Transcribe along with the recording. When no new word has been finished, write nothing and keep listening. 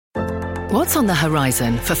What's on the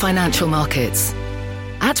horizon for financial markets?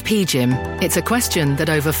 At PGIM, it's a question that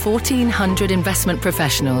over 1,400 investment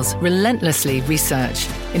professionals relentlessly research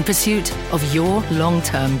in pursuit of your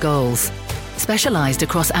long-term goals. Specialized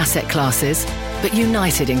across asset classes, but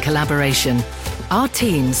united in collaboration, our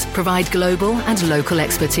teams provide global and local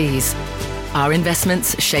expertise. Our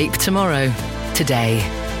investments shape tomorrow, today.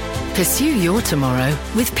 Pursue your tomorrow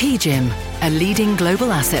with PGIM, a leading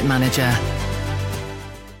global asset manager.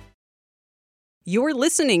 You're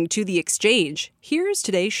listening to The Exchange. Here's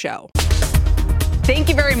today's show. Thank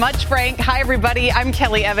you very much, Frank. Hi, everybody. I'm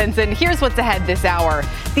Kelly Evans, and here's what's ahead this hour.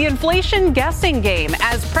 The inflation guessing game.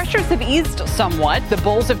 As pressures have eased somewhat, the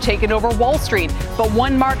bulls have taken over Wall Street. But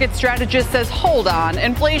one market strategist says, hold on,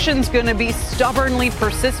 inflation's going to be stubbornly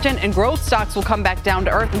persistent and growth stocks will come back down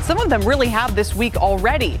to earth. And some of them really have this week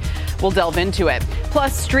already. We'll delve into it.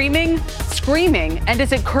 Plus, streaming, screaming, and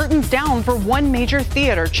as it curtains down for one major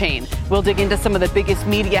theater chain. We'll dig into some of the biggest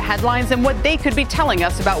media headlines and what they could be telling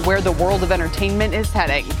us about where the world of entertainment is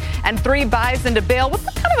heading. And 3 buys into bail with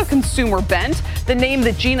kind of a consumer bent. The name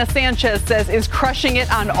that Gina Sanchez says is crushing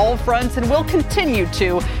it on all fronts and will continue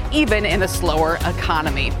to, even in a slower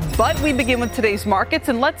economy. But we begin with today's markets,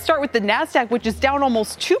 and let's start with the NASDAQ, which is down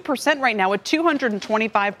almost 2% right now, a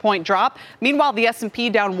 225-point drop. Meanwhile, the S&P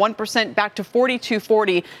down 1% back to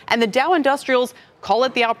 4240, and the Dow Industrials, call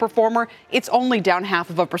it the outperformer, it's only down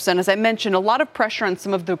 0.5%. As I mentioned, a lot of pressure on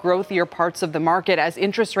some of the growthier parts of the market as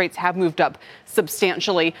interest rates have moved up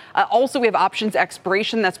substantially. Also, we have options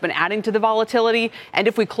expiration that's been adding to the volatility. And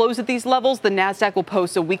if we close at these levels, the NASDAQ will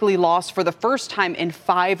post a weekly loss for the first time in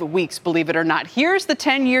 5 weeks, believe it or not. Here's the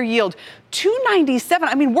 10-year yield, 297.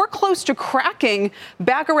 I mean, we're close to cracking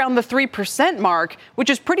back around the 3% mark, which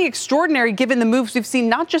is pretty extraordinary given the moves we've seen,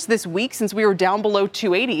 not just this week since we were down below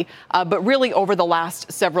 280, but really over the last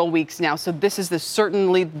several weeks now. So this is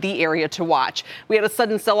certainly the area to watch. We had a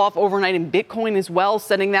sudden sell-off overnight in Bitcoin as well,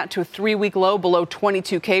 setting that to a 3-week low below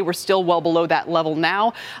 22K. We're still well below that level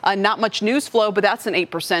now. Not much news flow, but that's an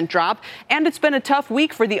 8% drop. And it's been a tough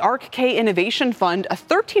week for the ARK-K Innovation Fund, a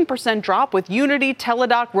 13% drop with Unity,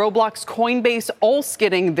 Teladoc, Roblox, Coinbase all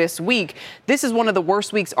skidding this week. This is one of the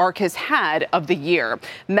worst weeks ARK has had of the year.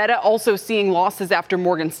 Meta also seeing losses after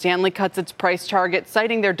Morgan Stanley cuts its price target,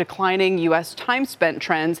 citing their declining U.S. time spent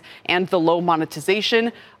trends and the low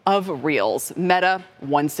monetization of Reels. Meta,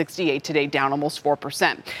 168 today, down almost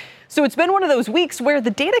 4%. So it's been one of those weeks where the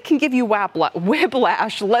data can give you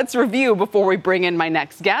whiplash. Let's review before we bring in my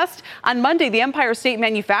next guest. On Monday, the Empire State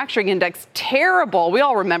Manufacturing Index, terrible. We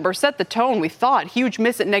all remember, set the tone, we thought. Huge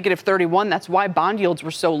miss at negative 31. That's why bond yields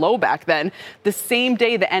were so low back then. The same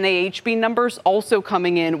day, the NAHB numbers also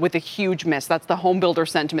coming in with a huge miss. That's the home builder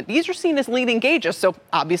sentiment. These are seen as leading gauges, so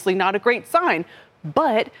obviously not a great sign.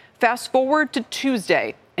 But fast forward to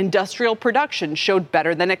Tuesday. Industrial production showed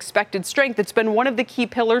better than expected strength. It's been one of the key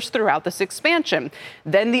pillars throughout this expansion.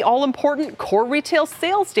 Then the all-important core retail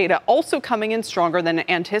sales data also coming in stronger than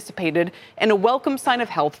anticipated and a welcome sign of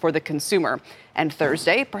health for the consumer. And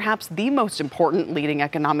Thursday, perhaps the most important leading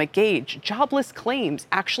economic gauge, jobless claims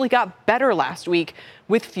actually got better last week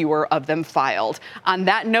with fewer of them filed. On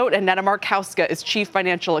that note, Annetta Markowska is chief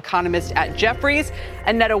financial economist at Jefferies.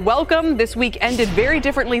 Annetta, welcome. This week ended very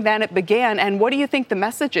differently than it began. And what do you think the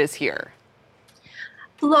message is here?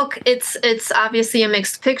 Look, it's obviously a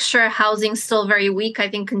mixed picture. Housing's still very weak. I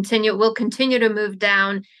think will continue to move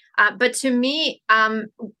down. But to me,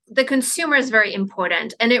 the consumer is very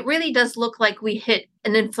important. And it really does look like we hit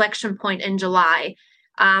an inflection point in July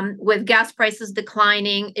with gas prices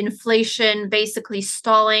declining, inflation basically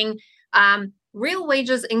stalling. Real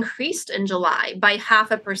wages increased in July by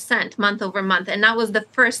 0.5% month over month. And that was the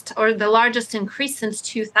first or the largest increase since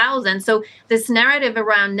 2000. So this narrative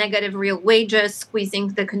around negative real wages squeezing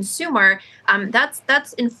the consumer,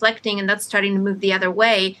 that's inflecting and that's starting to move the other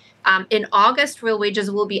way. In August, real wages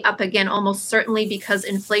will be up again, almost certainly because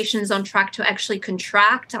inflation is on track to actually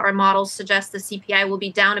contract. Our models suggest the CPI will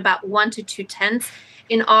be down about 1 to 0.2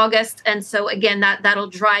 in August. And so, again, that'll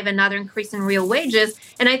drive another increase in real wages.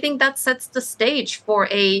 And I think that sets the stage for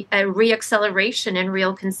a reacceleration in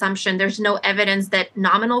real consumption. There's no evidence that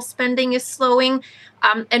nominal spending is slowing.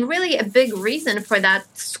 And really a big reason for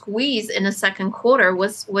that squeeze in the second quarter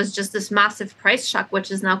was just this massive price shock,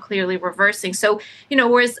 which is now clearly reversing. So,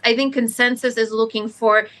 whereas I think consensus is looking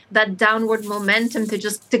for that downward momentum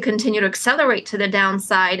to continue to accelerate to the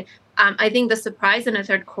downside, I think the surprise in the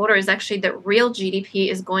third quarter is actually that real GDP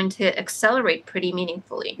is going to accelerate pretty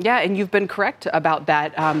meaningfully. Yeah, and you've been correct about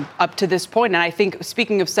that up to this point. And I think,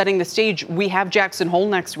 speaking of setting the stage, we have Jackson Hole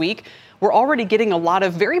next week. we're already getting a lot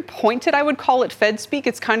of very pointed, I would call it, Fed speak.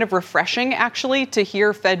 It's kind of refreshing, actually, to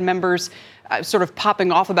hear Fed members sort of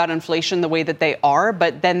popping off about inflation the way that they are.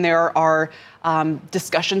 But then there are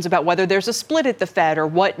discussions about whether there's a split at the Fed or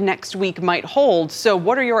what next week might hold. So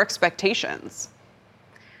what are your expectations?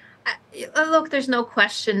 Look, there's no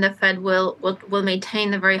question the Fed will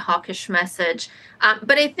maintain the very hawkish message.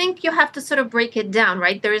 But I think you have to sort of break it down,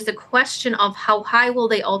 right? There is a question of how high will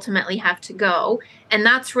they ultimately have to go. And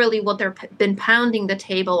that's really what they've been pounding the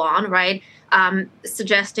table on, right?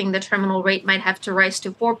 Suggesting the terminal rate might have to rise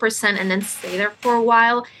to 4% and then stay there for a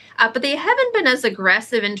while. But they haven't been as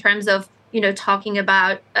aggressive in terms of, talking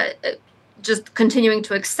about just continuing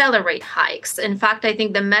to accelerate hikes. In fact, I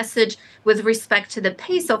think the message with respect to the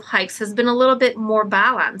pace of hikes has been a little bit more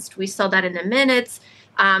balanced. We saw that in the minutes.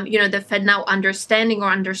 The Fed now understanding or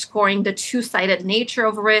underscoring the two-sided nature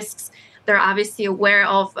of risks. They're obviously aware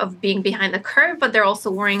of being behind the curve, but they're also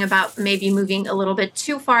worrying about maybe moving a little bit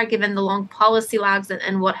too far given the long policy lags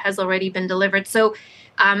and what has already been delivered. So,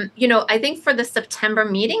 I think for the September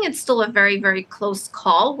meeting, it's still a very, very close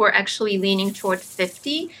call. We're actually leaning toward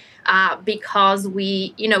 50 because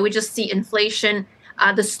we just see inflation,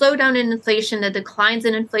 the slowdown in inflation, the declines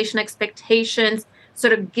in inflation expectations,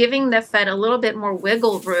 sort of giving the Fed a little bit more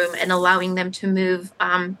wiggle room and allowing them to move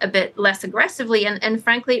a bit less aggressively. And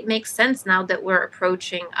frankly, it makes sense now that we're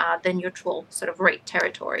approaching the neutral sort of rate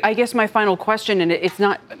territory. I guess my final question, and it's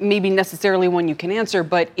not maybe necessarily one you can answer,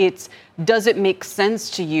 but does it make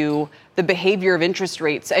sense to you, the behavior of interest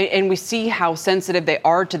rates? And we see how sensitive they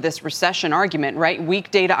are to this recession argument, right?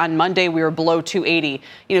 Weak data on Monday, we were below 280.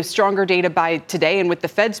 Stronger data by today. And with the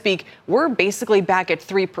Fed speak, we're basically back at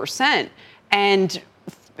 3%. And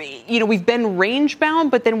we've been range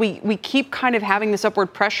bound, but then we keep kind of having this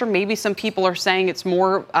upward pressure. Maybe some people are saying it's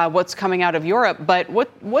more what's coming out of Europe. But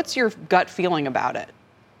what's your gut feeling about it?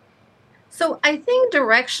 So I think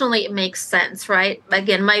directionally it makes sense, right?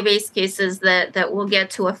 Again, my base case is that we'll get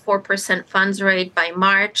to a 4% funds rate by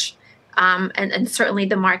March. And certainly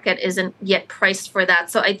the market isn't yet priced for that.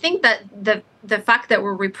 So I think that the fact that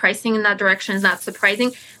we're repricing in that direction is not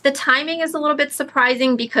surprising. The timing is a little bit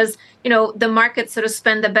surprising because, the market sort of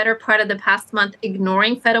spent the better part of the past month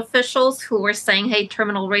ignoring Fed officials who were saying, hey,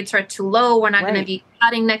 terminal rates are too low. We're not going to be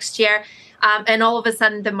cutting next year. And all of a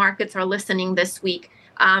sudden the markets are listening this week.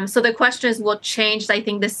 So the question is what changed? I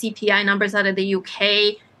think the CPI numbers out of the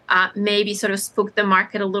UK maybe sort of spooked the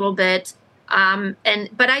market a little bit.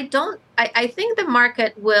 But I think the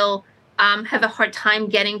market will have a hard time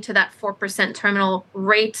getting to that 4% terminal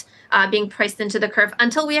rate being priced into the curve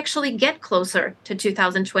until we actually get closer to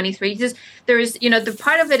 2023. Just there is, the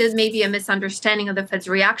part of it is maybe a misunderstanding of the Fed's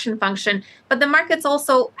reaction function, but the market's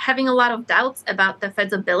also having a lot of doubts about the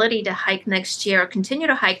Fed's ability to hike next year or continue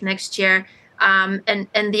to hike next year, and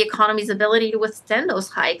the economy's ability to withstand those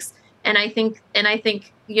hikes. And I think,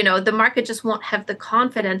 the market just won't have the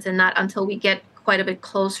confidence in that until we get quite a bit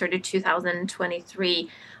closer to 2023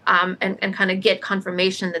 and kind of get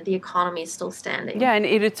confirmation that the economy is still standing. Yeah, and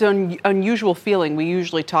it's an unusual feeling. We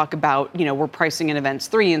usually talk about, we're pricing in events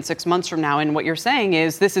 3 and 6 months from now. And what you're saying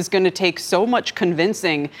is this is going to take so much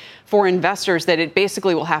convincing for investors that it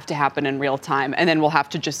basically will have to happen in real time. And then we'll have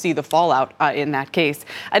to just see the fallout in that case.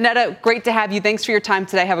 Annetta, great to have you. Thanks for your time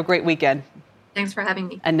today. Have a great weekend. Thanks for having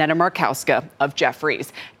me. Annetta Markowska of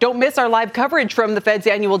Jefferies. Don't miss our live coverage from the Fed's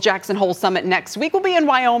annual Jackson Hole Summit next week. We'll be in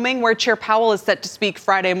Wyoming, where Chair Powell is set to speak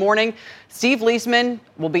Friday morning. Steve Leisman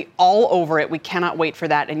will be all over it. We cannot wait for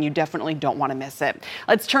that, and you definitely don't want to miss it.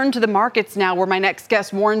 Let's turn to the markets now, where my next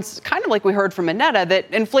guest warns, kind of like we heard from Annetta, that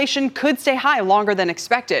inflation could stay high longer than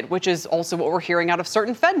expected, which is also what we're hearing out of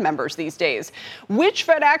certain Fed members these days. Which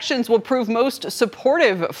Fed actions will prove most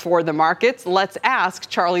supportive for the markets? Let's ask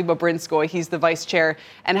Charlie Bobrinskoy. He's the vice chair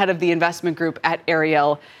and head of the investment group at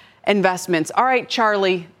Ariel Investments. All right,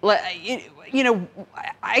 Charlie,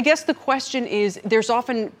 I guess the question is, there's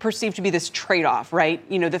often perceived to be this trade-off, right?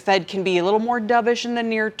 The Fed can be a little more dovish in the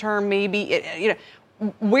near term, maybe.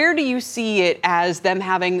 Where do you see it as them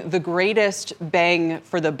having the greatest bang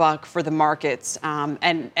for the buck for the markets?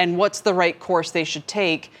 And what's the right course they should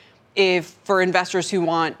take for investors who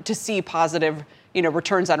want to see positive,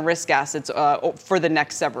 returns on risk assets for the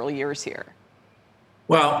next several years here?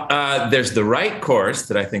 Well, there's the right course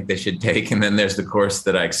that I think they should take, and then there's the course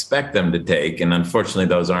that I expect them to take. And unfortunately,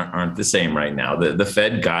 those aren't the same right now. The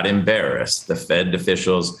Fed got embarrassed. The Fed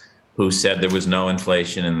officials who said there was no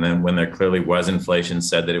inflation, and then when there clearly was inflation,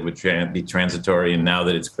 said that it would be transitory. And now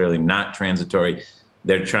that it's clearly not transitory,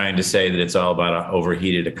 they're trying to say that it's all about an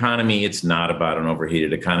overheated economy. It's not about an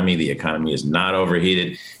overheated economy. The economy is not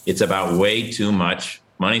overheated. It's about way too much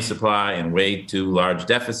money supply and way too large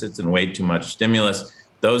deficits and way too much stimulus.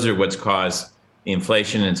 Those are what's caused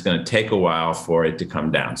inflation, and it's going to take a while for it to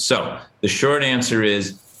come down. So the short answer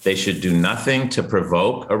is they should do nothing to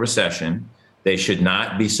provoke a recession. They should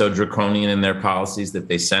not be so draconian in their policies that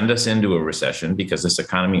they send us into a recession, because this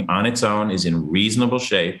economy on its own is in reasonable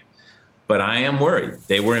shape. But I am worried.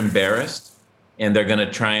 They were embarrassed, and they're going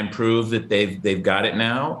to try and prove that they've got it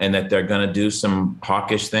now, and that they're going to do some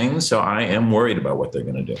hawkish things. So I am worried about what they're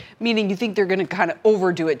going to do. Meaning you think they're going to kind of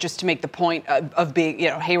overdo it just to make the point of being,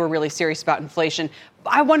 hey, we're really serious about inflation.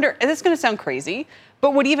 I wonder, and this is going to sound crazy,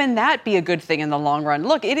 but would even that be a good thing in the long run?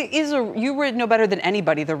 Look, you would know better than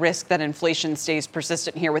anybody the risk that inflation stays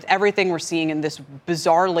persistent here with everything we're seeing in this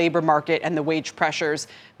bizarre labor market and the wage pressures.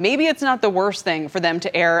 Maybe it's not the worst thing for them to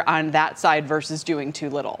err on that side versus doing too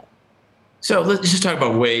little. So let's just talk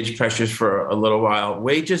about wage pressures for a little while.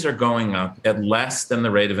 Wages are going up at less than the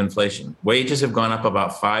rate of inflation. Wages have gone up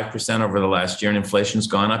about 5% over the last year, and inflation's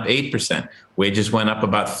gone up 8%. Wages went up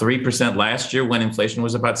about 3% last year when inflation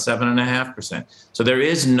was about 7.5%. So there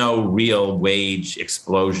is no real wage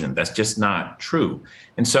explosion. That's just not true.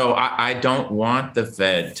 And so I don't want the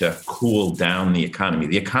Fed to cool down the economy.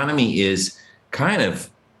 The economy is kind of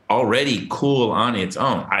already cool on its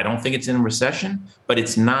own. I don't think it's in a recession, but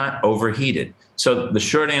it's not overheated. So the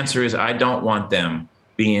short answer is I don't want them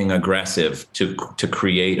being aggressive to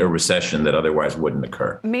create a recession that otherwise wouldn't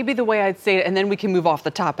occur. Maybe the way I'd say it, and then we can move off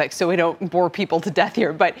the topic so we don't bore people to death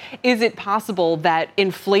here, but is it possible that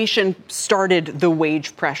inflation started the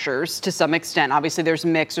wage pressures to some extent? Obviously there's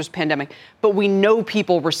mix, there's pandemic, but we know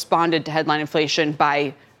people responded to headline inflation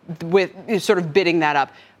with sort of bidding that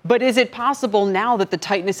up. But is it possible now that the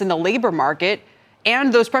tightness in the labor market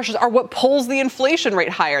and those pressures are what pulls the inflation rate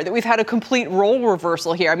higher, that we've had a complete role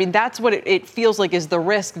reversal here? I mean, that's what it feels like is the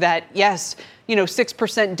risk that, yes,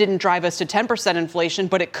 6% didn't drive us to 10% inflation,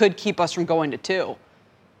 but it could keep us from going to 2%.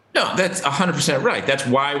 No, that's 100% right. That's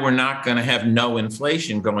why we're not going to have no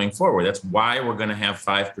inflation going forward. That's why we're going to have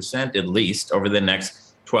 5% at least over the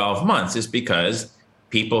next 12 months, is because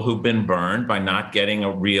people who've been burned by not getting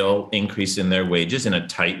a real increase in their wages in a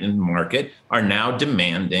tightened market are now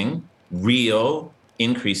demanding real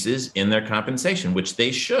increases in their compensation, which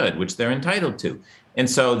they're entitled to. And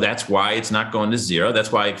so that's why it's not going to zero.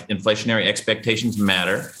 That's why inflationary expectations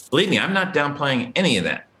matter. Believe me, I'm not downplaying any of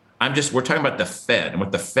that. We're talking about the Fed, and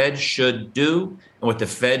what the Fed should do and what the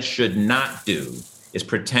Fed should not do is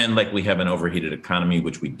pretend like we have an overheated economy,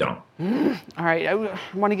 which we don't. All right. I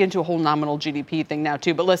want to get into a whole nominal GDP thing now,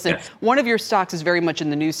 too. But listen, yes. One of your stocks is very much in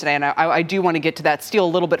the news today, and I do want to get to that, steal a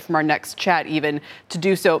little bit from our next chat even to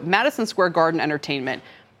do so. Madison Square Garden Entertainment.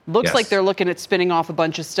 Looks like they're looking at spinning off a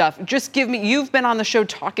bunch of stuff. Just you've been on the show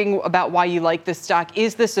talking about why you like this stock.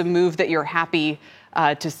 Is this a move that you're happy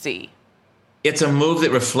to see? It's a move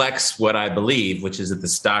that reflects what I believe, which is that the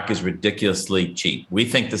stock is ridiculously cheap. We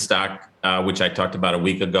think the stock, which I talked about a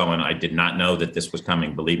week ago, and I did not know that this was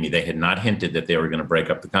coming. Believe me, they had not hinted that they were going to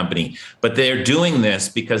break up the company. But they're doing this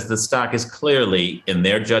because the stock is clearly, in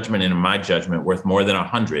their judgment and in my judgment, worth more than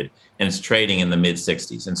 100, and it's trading in the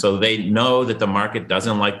mid-60s. And so they know that the market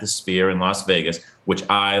doesn't like the Sphere in Las Vegas, which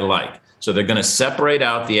I like. So they're going to separate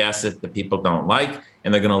out the asset that people don't like,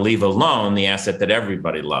 and they're going to leave alone the asset that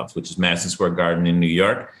everybody loves, which is Madison Square Garden in New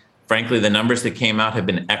York. Frankly, the numbers that came out have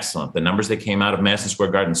been excellent. The numbers that came out of Madison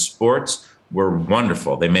Square Garden sports were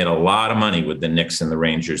wonderful. They made a lot of money with the Knicks and the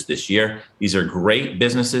Rangers this year. These are great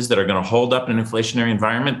businesses that are going to hold up in an inflationary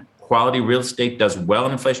environment. Quality real estate does well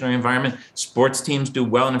in an inflationary environment. Sports teams do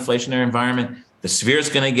well in an inflationary environment. The Sphere is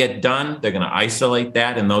going to get done. They're going to isolate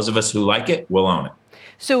that, and those of us who like it will own it.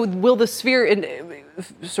 So will the Sphere, and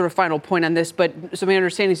sort of final point on this, but so my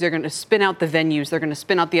understanding is they're going to spin out the venues, they're going to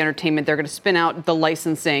spin out the entertainment, they're going to spin out the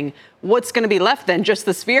licensing. What's going to be left then? Just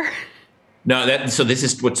the Sphere? No, so this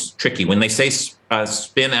is what's tricky. When they say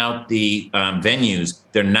spin out the venues,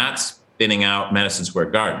 they're not spinning out Madison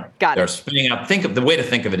Square Garden. They're spinning out, the way to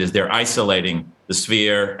think of it is they're isolating the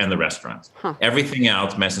Sphere and the restaurants. Everything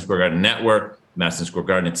else, Madison Square Garden Network, Madison Square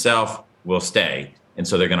Garden itself will stay. And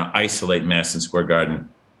so they're going to isolate Madison Square Garden,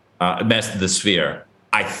 the Sphere.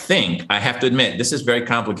 I have to admit, this is very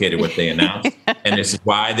complicated what they announced. And this is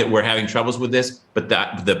why that we're having troubles with this. But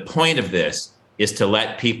the point of this is to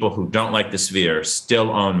let people who don't like the Sphere still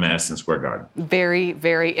own Madison Square Garden. Very,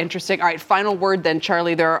 very interesting. All right, final word then,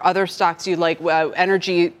 Charlie. There are other stocks you like.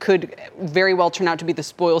 Energy could very well turn out to be the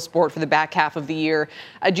spoil sport for the back half of the year.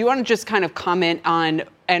 Do you want to just kind of comment on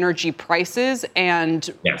energy prices and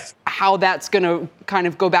how that's going to kind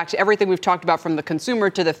of go back to everything we've talked about, from the consumer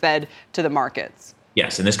to the Fed to the markets?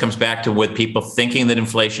 Yes, and this comes back to with people thinking that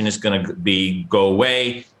inflation is going to go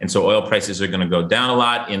away, and so oil prices are going to go down a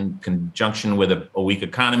lot in conjunction with a weak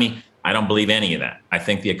economy. I don't believe any of that. I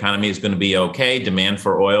think the economy is going to be okay. Demand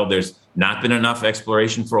for oil, there's not been enough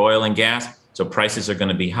exploration for oil and gas, so prices are going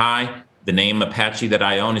to be high. The name Apache that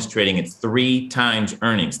I own is trading at 3 times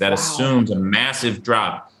earnings. That assumes a massive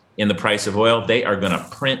drop in the price of oil. They are going to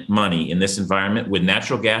print money in this environment. With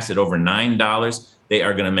natural gas at over $9, they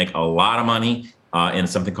are going to make a lot of money in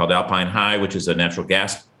something called Alpine High, which is a natural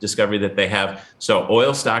gas discovery that they have. So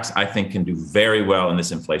oil stocks, I think, can do very well in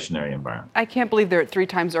this inflationary environment. I can't believe they're at 3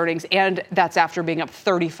 times earnings, and that's after being up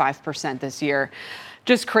 35% this year.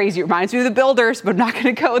 Just crazy. Reminds me of the builders, but I'm not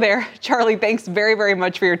going to go there. Charlie, thanks very, very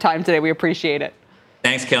much for your time today. We appreciate it.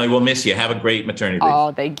 Thanks, Kelly. We'll miss you. Have a great maternity leave.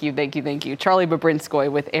 Oh, thank you. Charlie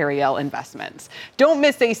Babrinskoy with Ariel Investments. Don't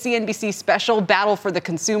miss a CNBC special, Battle for the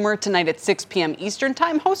Consumer, tonight at 6 p.m. Eastern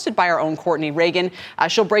Time, hosted by our own Courtney Reagan.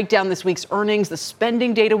 She'll break down this week's earnings, the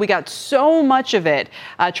spending data. We got so much of it.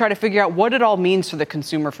 Try to figure out what it all means for the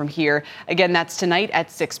consumer from here. Again, that's tonight at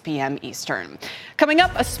 6 p.m. Eastern. Coming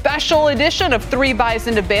up, a special edition of 3 Buys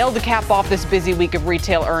into Bail to cap off this busy week of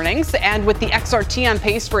retail earnings. And with the XRT on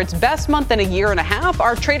pace for its best month in a year and a half,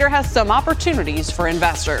 our trader has some opportunities for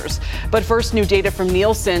investors. But first, new data from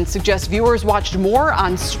Nielsen suggests viewers watched more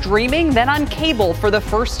on streaming than on cable for the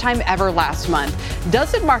first time ever last month.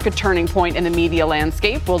 Does it mark a turning point in the media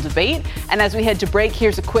landscape? We'll debate. And as we head to break,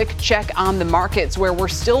 here's a quick check on the markets, where we're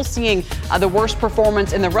still seeing the worst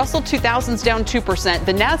performance in the Russell 2000s down 2%,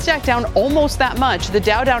 the NASDAQ down almost that much, the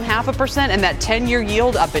Dow down 0.5%, and that 10-year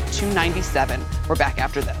yield up at 297. We're back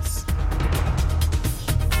after this.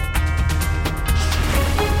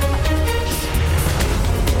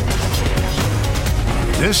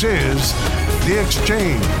 This is The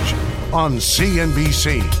Exchange on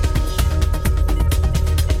CNBC.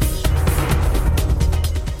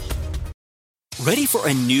 Ready for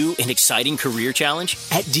a new and exciting career challenge?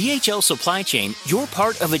 At DHL Supply Chain, you're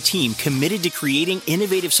part of a team committed to creating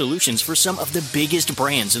innovative solutions for some of the biggest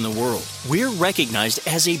brands in the world. We're recognized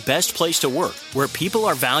as a best place to work, where people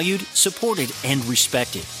are valued, supported, and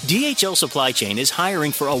respected. DHL Supply Chain is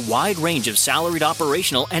hiring for a wide range of salaried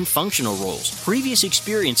operational and functional roles. Previous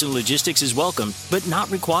experience in logistics is welcome, but not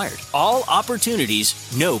required. All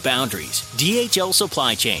opportunities, no boundaries. DHL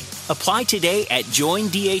Supply Chain. Apply today at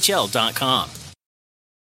joindhl.com.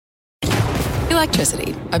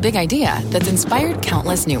 Electricity, a big idea that's inspired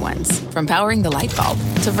countless new ones. From powering the light bulb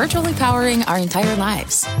to virtually powering our entire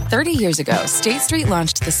lives. 30 years ago, State Street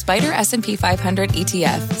launched the Spider S&P 500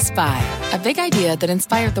 ETF, SPY. A big idea that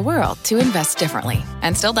inspired the world to invest differently.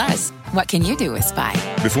 And still does. What can you do with SPY?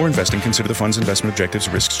 Before investing, consider the fund's investment objectives,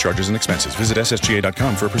 risks, charges, and expenses. Visit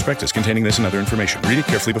ssga.com for a prospectus containing this and other information. Read it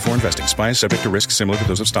carefully before investing. SPY is subject to risks similar to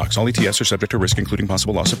those of stocks. All ETFs are subject to risk, including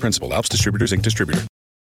possible loss of principal. Alps Distributors, Inc. Distributor.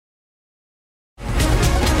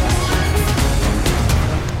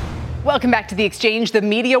 Welcome back to The Exchange. The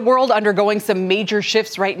media world undergoing some major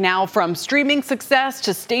shifts right now, from streaming success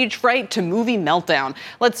to stage fright to movie meltdown.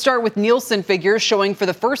 Let's start with Nielsen figures showing for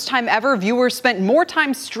the first time ever, viewers spent more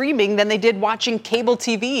time streaming than they did watching cable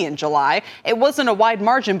TV in July. It wasn't a wide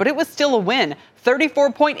margin, but it was still a win.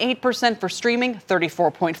 34.8% for streaming,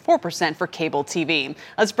 34.4% for cable TV.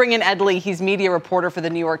 Let's bring in Ed Lee. He's media reporter for the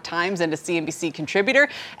New York Times and a CNBC contributor.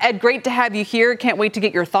 Ed, great to have you here. Can't wait to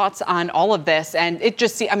get your thoughts on all of this. And it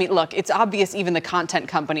just, look, it's obvious even the content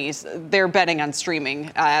companies, they're betting on streaming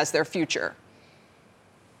as their future.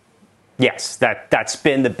 Yes, that's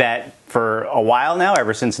been the bet for a while now,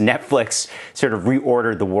 ever since Netflix sort of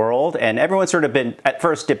reordered the world. And everyone's sort of been, at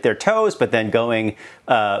first, dipped their toes, but then going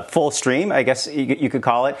full stream, I guess you could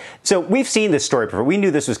call it. So we've seen this story before. We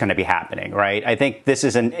knew this was going to be happening, right? I think this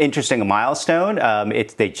is an interesting milestone.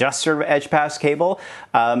 They just sort of edged past cable.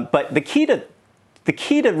 But the key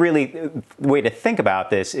to really the way to think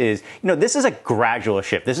about this is, this is a gradual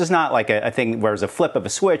shift. This is not like a thing where it's a flip of a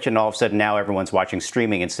switch and all of a sudden now everyone's watching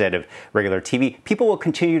streaming instead of regular TV. People will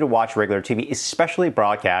continue to watch regular TV, especially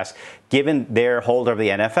broadcast, given their hold over the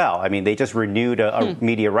NFL. I mean, they just renewed a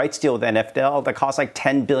media rights deal with the NFL that costs like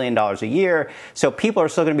 $10 billion a year. So people are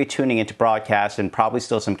still going to be tuning into broadcast and probably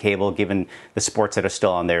still some cable, given the sports that are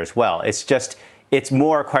still on there as well. It's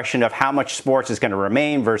more a question of how much sports is going to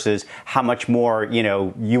remain versus how much more,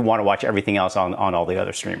 you want to watch everything else on all the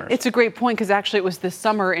other streamers. It's a great point, because actually it was this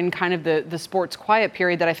summer in kind of the sports quiet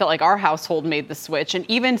period that I felt like our household made the switch. And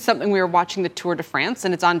even something, we were watching the Tour de France,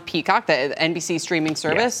 and it's on Peacock, the NBC streaming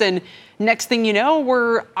service. Yes. And next thing you know,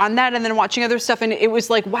 we're on that and then watching other stuff. And it was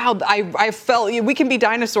like, wow, I felt we can be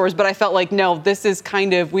dinosaurs, but I felt like, no, this is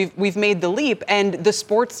kind of, we've made the leap. And the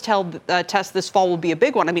sports test this fall will be a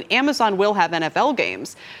big one. I mean, Amazon will have NFL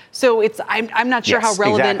games. So I'm not sure how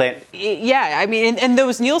relevant. Exactly. Yeah, I mean, and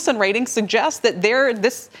those Nielsen ratings suggest that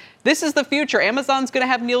this is the future. Amazon's going to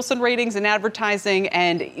have Nielsen ratings and advertising.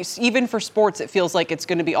 And even for sports, it feels like it's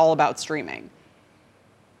going to be all about streaming.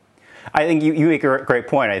 I think you make a great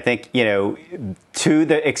point. I think, to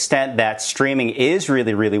the extent that streaming is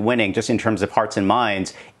really, really winning just in terms of hearts and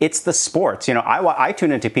minds, it's the sports. I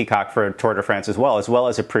tune into Peacock for Tour de France as well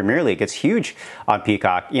as a Premier League. It's huge on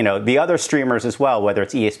Peacock. The other streamers as well, whether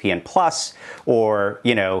it's ESPN Plus or,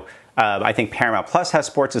 I think Paramount Plus has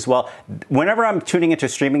sports as well. Whenever I'm tuning into a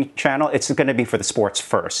streaming channel, it's going to be for the sports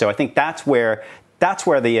first. So I think that's where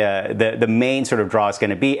the main sort of draw is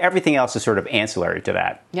going to be. Everything else is sort of ancillary to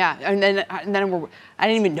that. Yeah, and then I didn't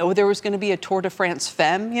even know there was going to be a Tour de France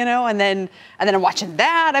Femme, and then I'm watching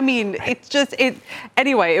that. I mean, it's just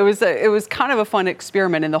Anyway, it was kind of a fun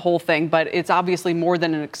experiment in the whole thing, but it's obviously more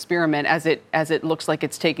than an experiment as it looks like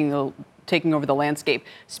it's taking over the landscape.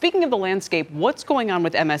 Speaking of the landscape, what's going on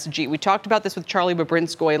with MSG? We talked about this with Charlie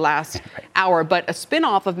Babrinskoy last hour, but a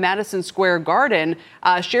spinoff of Madison Square Garden,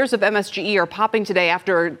 shares of MSGE are popping today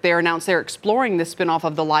after they announced they're exploring the spinoff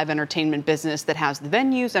of the live entertainment business that has the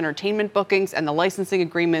venues, entertainment bookings, and the licensing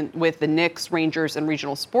agreement with the Knicks, Rangers, and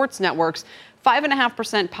regional sports networks.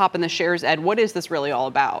 5.5% pop in the shares, Ed. What is this really all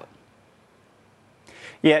about?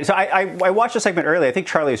 Yeah, so I watched the segment earlier. I think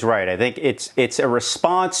Charlie's right. I think it's a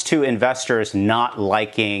response to investors not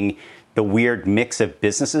liking the weird mix of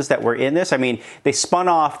businesses that were in this. I mean, they split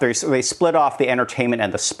off the entertainment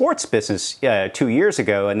and the sports business 2 years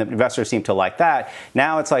ago, and the investors seem to like that.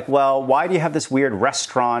 Now it's like, well, why do you have this weird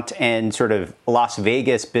restaurant and sort of Las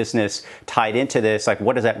Vegas business tied into this? Like,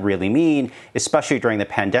 what does that really mean? Especially during the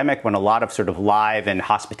pandemic when a lot of sort of live and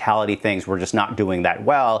hospitality things were just not doing that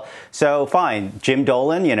well. So fine, Jim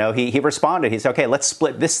Dolan, he responded. He said, okay, let's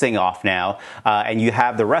split this thing off now. And you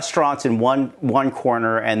have the restaurants in one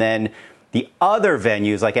corner, and then the other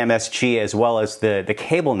venues like MSG, as well as the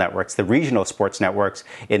cable networks, the regional sports networks,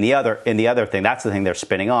 in the other thing. That's the thing they're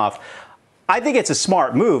spinning off. I think it's a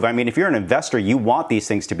smart move. I mean, if you're an investor, you want these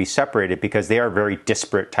things to be separated because they are very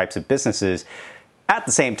disparate types of businesses. At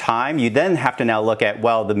the same time, you then have to now look at,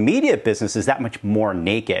 well, the media business is that much more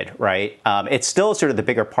naked, right? It's still sort of the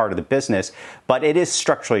bigger part of the business, but it is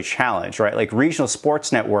structurally challenged, right? Like regional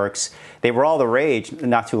sports networks, they were all the rage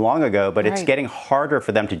not too long ago, but it's getting harder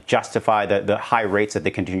for them to justify the high rates that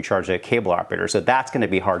they continue to charge the cable operators. So that's going to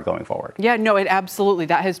be hard going forward. Yeah, no, it absolutely.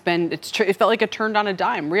 That has been, it felt like it turned on a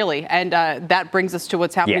dime, really. And that brings us to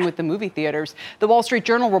what's happening with the movie theaters. The Wall Street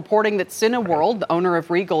Journal reporting that Cineworld, the owner of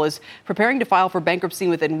Regal, is preparing to file for bankruptcy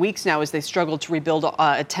within weeks now as they struggle to rebuild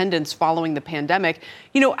attendance following the pandemic.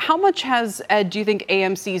 How much has, Ed, do you think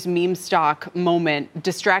AMC's meme stock moment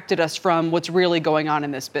distracted us from what's really going on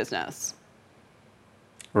in this business?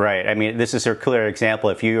 Right. I mean, this is a clear example.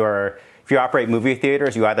 If you operate movie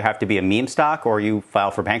theaters, you either have to be a meme stock or you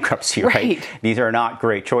file for bankruptcy, right? These are not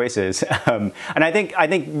great choices. And I think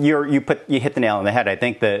you hit the nail on the head. I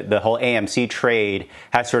think the whole AMC trade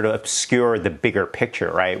has sort of obscured the bigger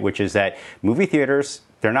picture, right? Which is that movie theaters,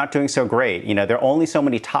 they're not doing so great. There are only so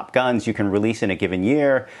many Top Guns you can release in a given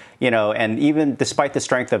year, and even despite the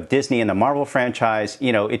strength of Disney and the Marvel franchise,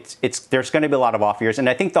 there's going to be a lot of off years. And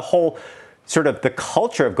I think the whole sort of the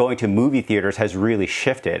culture of going to movie theaters has really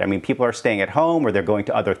shifted. I mean, people are staying at home or they're going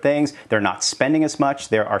to other things. They're not spending as much.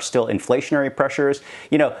 There are still inflationary pressures.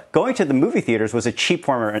 Going to the movie theaters was a cheap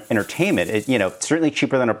form of entertainment. Certainly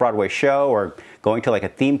cheaper than a Broadway show or going to like a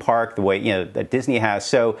theme park the way, that Disney has.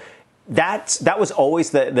 So that was always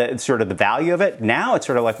the sort of the value of it. Now it's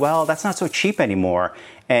sort of like, well, that's not so cheap anymore.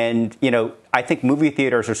 And, I think movie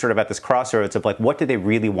theaters are sort of at this crossroads of like, what do they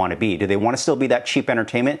really want to be? Do they want to still be that cheap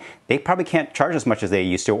entertainment? They probably can't charge as much as they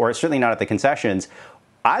used to, or certainly not at the concessions.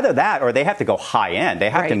 Either that or they have to go high end. They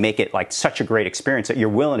have to make it like such a great experience that you're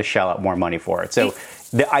willing to shell out more money for it. So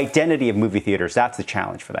the identity of movie theaters, that's the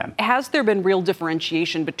challenge for them. Has there been real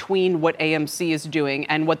differentiation between what AMC is doing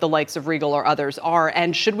and what the likes of Regal or others are?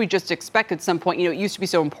 And should we just expect at some point, it used to be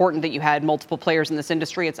so important that you had multiple players in this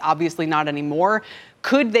industry. It's obviously not anymore.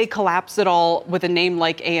 Could they collapse it all with a name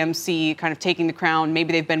like AMC kind of taking the crown?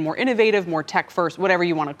 Maybe they've been more innovative, more tech first, whatever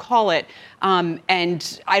you want to call it.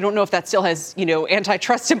 And I don't know if that still has,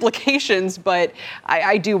 antitrust implications, but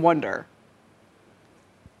I do wonder.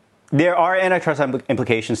 There are antitrust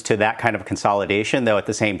implications to that kind of consolidation, though at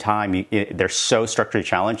the same time, they're so structurally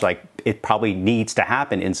challenged. Like it probably needs to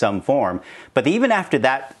happen in some form. But even after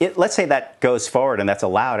that, let's say that goes forward and that's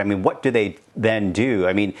allowed. I mean, what do they then do?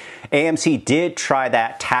 I mean, AMC did try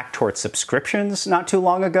that tack towards subscriptions not too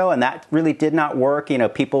long ago, and that really did not work. You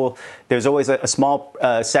know, there's always a small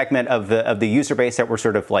segment of the user base that were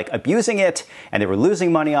sort of like abusing it, and they were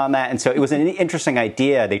losing money on that. And so it was an interesting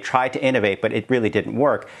idea. They tried to innovate, but it really didn't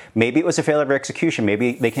work. Maybe it was a failure of execution.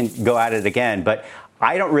 Maybe they can go at it again. But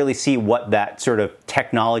I don't really see what that sort of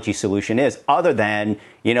technology solution is, other than,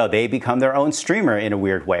 you know, they become their own streamer in a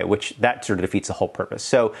weird way, which that sort of defeats the whole purpose.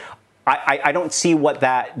 So I don't see what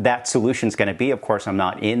that solution is going to be. Of course, I'm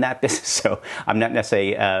not in that business, so I'm not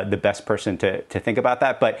necessarily the best person to think about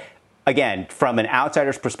that. But again, from an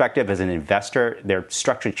outsider's perspective, as an investor, their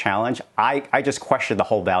structured challenge, I just question the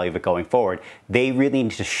whole value of it going forward. They really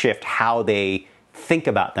need to shift how they think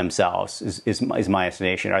about themselves is my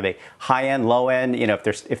estimation. Are they high end, low end? You know,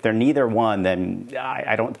 if they're neither one, then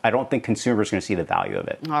I don't think consumers are going to see the value of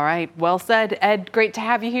it. All right, well said, Ed. Great to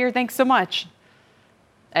have you here. Thanks so much.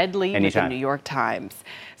 Ed Lee with the New York Times.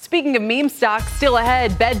 Speaking of meme stocks, still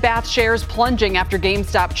ahead, Bed Bath shares plunging after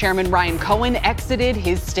GameStop chairman Ryan Cohen exited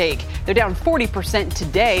his stake. They're down 40%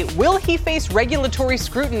 today. Will he face regulatory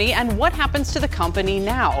scrutiny, and what happens to the company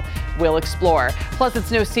now? We'll explore. Plus, it's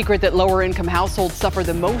no secret that lower-income households suffer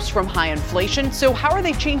the most from high inflation. So how are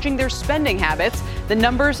they changing their spending habits? The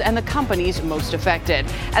numbers and the companies most affected.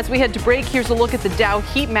 As we head to break, here's a look at the Dow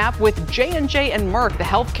heat map with J&J and Merck, the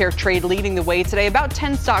healthcare trade, leading the way today. About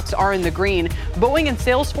 10 stocks are in the green. Boeing and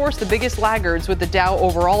Salesforce, the biggest laggards, with the Dow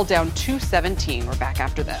overall down 217. We're back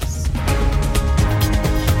after this.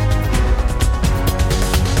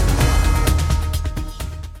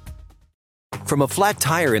 From a flat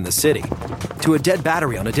tire in the city to a dead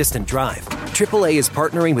battery on a distant drive, AAA is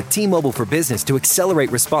partnering with T-Mobile for Business to accelerate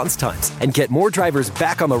response times and get more drivers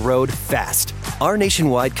back on the road fast. Our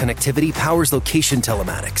nationwide connectivity powers location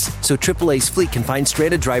telematics, so AAA's fleet can find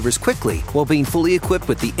stranded drivers quickly while being fully equipped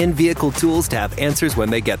with the in-vehicle tools to have answers when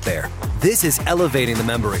they get there. This is elevating the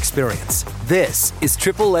member experience. This is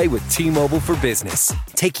AAA with T-Mobile for Business.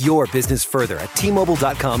 Take your business further at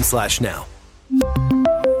T-Mobile.com/now.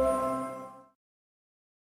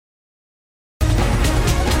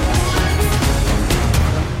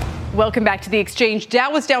 Welcome back to the exchange.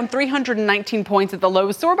 Dow was down 319 points at the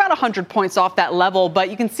lows, so we're about 100 points off that level, but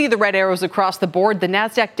you can see the red arrows across the board. The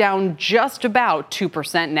Nasdaq down just about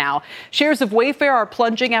 2% now. Shares of Wayfair are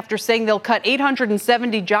plunging after saying they'll cut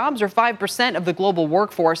 870 jobs, or 5% of the global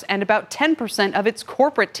workforce, and about 10% of its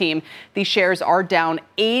corporate team. These shares are down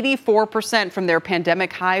 84% from their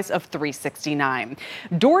pandemic highs of 369.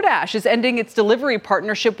 DoorDash is ending its delivery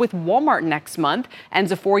partnership with Walmart next month.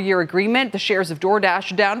 Ends a 4-year agreement. The shares of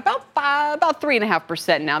DoorDash are down about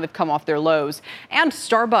 3.5% now. They've come off their lows. And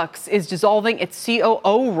Starbucks is dissolving its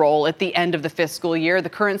COO role at the end of the fiscal year. The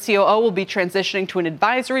current COO will be transitioning to an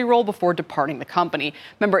advisory role before departing the company.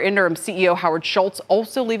 Remember, interim CEO Howard Schultz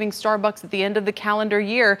also leaving Starbucks at the end of the calendar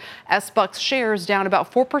year. SBucks shares down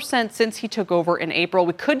about 4% since he took over in April.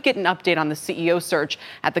 We could get an update on the CEO search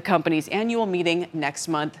at the company's annual meeting next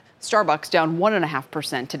month. Starbucks down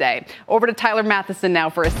 1.5% today. Over to Tyler Matheson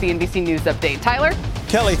now for a CNBC News update. Tyler?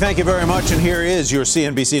 Kelly, thank you very much. And here is your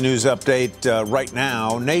CNBC News update right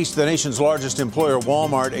now. The nation's largest employer,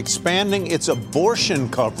 Walmart, expanding its abortion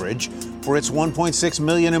coverage for its 1.6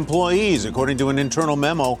 million employees. According to an internal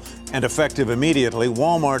memo and effective immediately,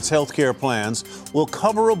 Walmart's healthcare plans will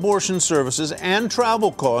cover abortion services and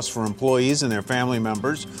travel costs for employees and their family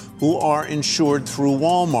members who are insured through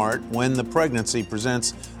Walmart when the pregnancy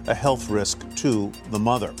presents a health risk to the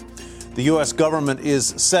mother. The U.S. government is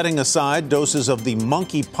setting aside doses of the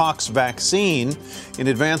monkeypox vaccine in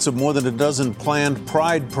advance of more than a dozen planned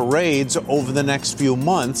pride parades over the next few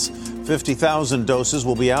months. 50,000 doses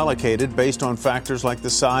will be allocated based on factors like the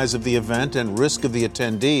size of the event and risk of the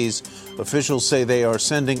attendees. Officials say they are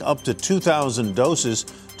sending up to 2,000 doses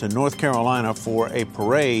to North Carolina for a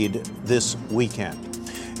parade this weekend.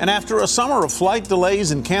 And after a summer of flight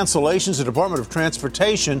delays and cancellations, the Department of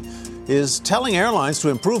Transportation is telling airlines to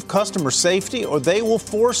improve customer safety or they will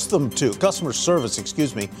force them to. Customer service,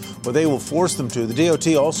 or they will force them to. The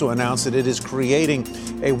DOT also announced that it is creating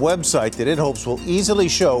a website that it hopes will easily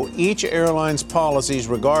show each airline's policies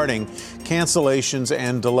regarding cancellations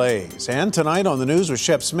and delays. And tonight on the news with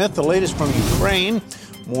Shep Smith, the latest from Ukraine.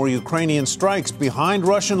 More Ukrainian strikes behind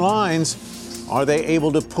Russian lines. Are they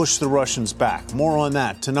able to push the Russians back? More on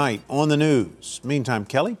that tonight on the news. Meantime,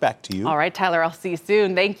 Kelly, back to you. All right, Tyler, I'll see you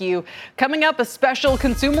soon. Thank you. Coming up, a special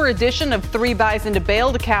consumer edition of 3 Buys into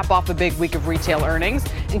Bail to cap off a big week of retail earnings,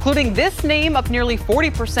 including this name up nearly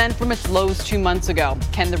 40% from its lows 2 months ago.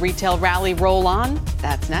 Can the retail rally roll on?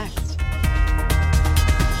 That's next.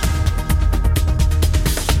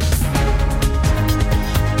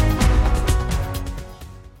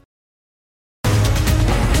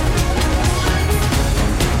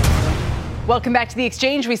 Welcome back to The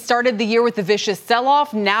Exchange. We started the year with the vicious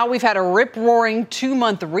sell-off. Now we've had a rip-roaring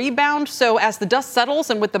 2-month rebound. So as the dust settles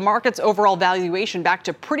and with the market's overall valuation back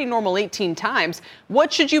to pretty normal 18 times,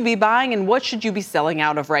 what should you be buying and what should you be selling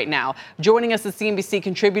out of right now? Joining us is CNBC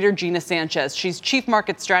contributor Gina Sanchez. She's chief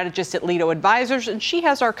market strategist at Lido Advisors, and she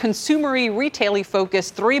has our consumer-y, retail-y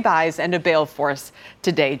focused 3 buys and a bail for us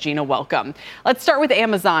today. Gina, welcome. Let's start with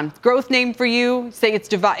Amazon. Growth name for you. Say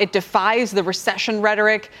it defies the recession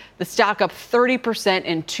rhetoric. The stock up 30%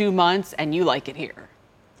 in 2 months, and you like it here.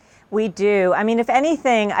 We do. I mean, if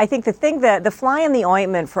anything, I think the fly in the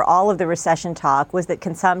ointment for all of the recession talk was that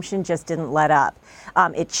consumption just didn't let up.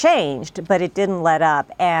 It changed, but it didn't let up.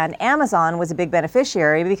 And Amazon was a big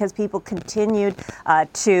beneficiary because people continued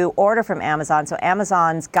to order from Amazon. So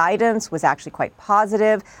Amazon's guidance was actually quite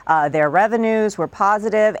positive. Their revenues were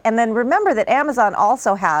positive. And then remember that Amazon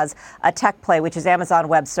also has a tech play, which is Amazon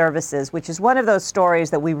Web Services, which is one of those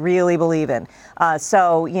stories that we really believe in.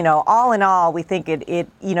 So, all in all, we think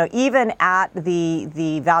even at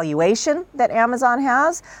the valuation that Amazon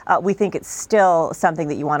has, we think it's still something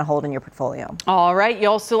that you want to hold in your portfolio. All right. You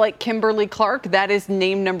also like Kimberly-Clark. That is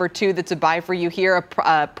name number 2 that's a buy for you here,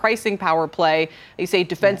 a pricing power play. You say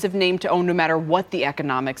defensive name to own no matter what the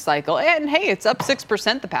economic cycle. And, hey, it's up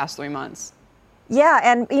 6% the past 3 months. Yeah,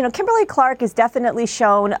 and Kimberly-Clark has definitely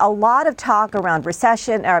shown a lot of talk around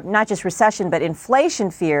recession, or not just recession, but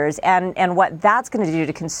inflation fears and what that's going to do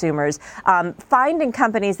to consumers. Finding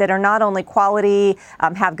companies that are not only quality,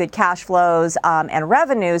 have good cash flows and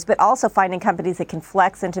revenues, but also finding companies that can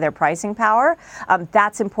flex into their pricing power.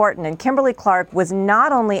 That's important. And Kimberly-Clark was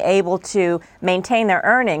not only able to maintain their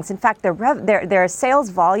earnings. In fact, their sales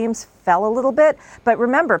volumes fell a little bit. But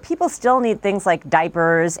remember, people still need things like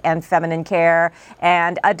diapers and feminine care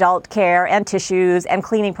and adult care and tissues and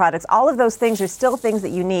cleaning products. All of those things are still things that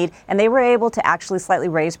you need. And they were able to actually slightly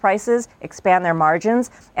raise prices, expand their margins,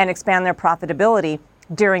 and expand their profitability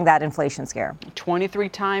during that inflation scare. 23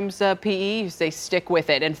 times PE, you say stick with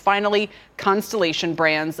it. And finally, Constellation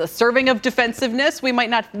Brands, a serving of defensiveness. We might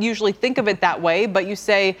not usually think of it that way, but you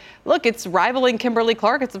say, look, it's rivaling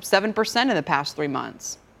Kimberly-Clark. It's up 7% in the past 3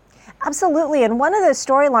 months. Absolutely. And one of the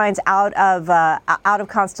storylines out of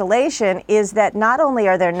Constellation is that not only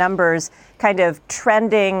are their numbers kind of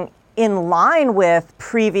trending in line with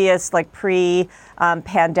previous,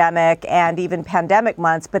 pre-pandemic and even pandemic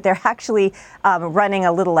months, but they're actually running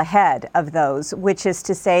a little ahead of those, which is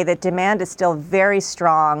to say that demand is still very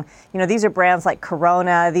strong. These are brands like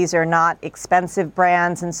Corona. These are not expensive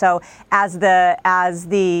brands. And so as the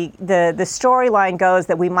storyline goes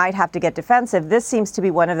that we might have to get defensive, this seems to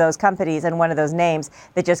be one of those companies and one of those names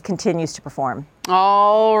that just continues to perform.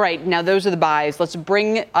 All right. Now, those are the buys. Let's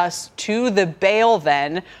bring us to the bail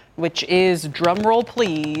then, which is, drumroll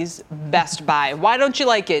please, Best Buy. Why don't you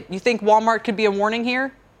like it? You think Walmart could be a warning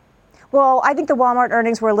here? Well, I think the Walmart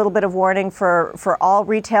earnings were a little bit of warning for all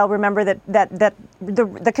retail. Remember that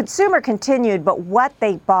the consumer continued, but what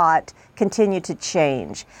they bought continued to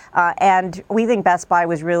change. And we think Best Buy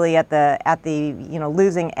was really at the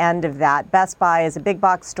losing end of that. Best Buy is a big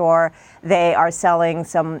box store. They are selling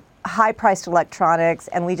some high-priced electronics,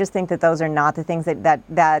 and we just think that those are not the things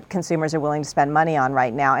that consumers are willing to spend money on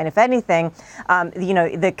right now. And if anything,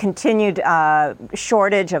 the continued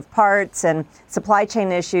shortage of parts and supply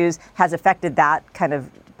chain issues has affected that kind of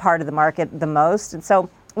part of the market the most. And so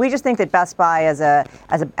we just think that Best Buy as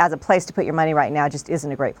a place to put your money right now just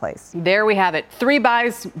isn't a great place. There we have it. 3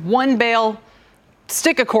 buys, 1 bail.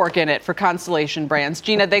 Stick a cork in it for Constellation Brands.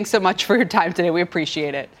 Gina, thanks so much for your time today. We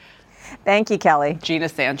appreciate it. Thank you, Kelly. Gina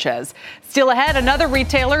Sanchez. Still ahead, another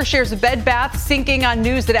retailer shares a Bed Bath sinking on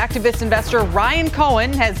news that activist investor Ryan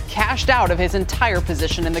Cohen has cashed out of his entire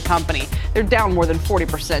position in the company. They're down more than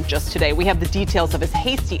 40% just today. We have the details of his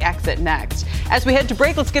hasty exit next. As we head to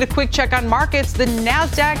break, let's get a quick check on markets. The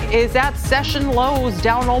NASDAQ is at session lows,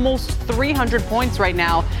 down almost 300 points right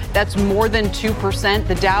now. That's more than 2%.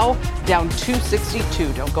 The Dow down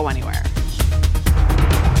 262. Don't go anywhere.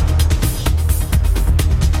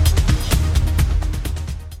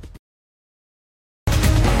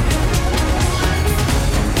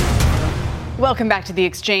 Welcome back to The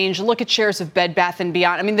Exchange. Look at shares of Bed Bath &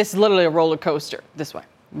 Beyond. I mean, this is literally a roller coaster. This way.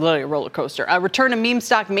 Literally a roller coaster. A return to meme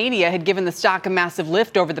stock mania had given the stock a massive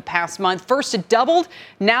lift over the past month. First, it doubled.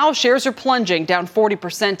 Now shares are plunging, down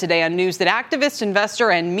 40% today on news that activist,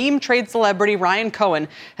 investor, and meme trade celebrity Ryan Cohen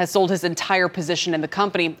has sold his entire position in the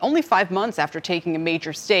company only 5 months after taking a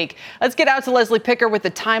major stake. Let's get out to Leslie Picker with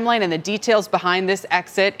the timeline and the details behind this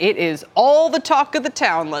exit. It is all the talk of the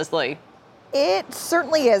town, Leslie. It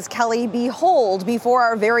certainly is, Kelly. Behold, before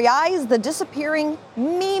our very eyes, the disappearing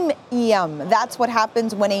meme-ium. That's what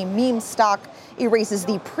happens when a meme stock erases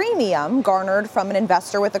the premium garnered from an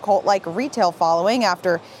investor with a cult-like retail following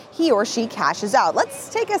after he or she cashes out. Let's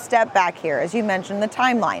take a step back here. As you mentioned, the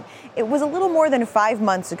timeline. It was a little more than 5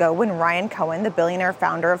 months ago when Ryan Cohen, the billionaire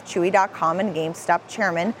founder of Chewy.com and GameStop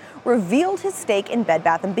chairman, revealed his stake in Bed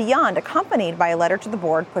Bath & Beyond, accompanied by a letter to the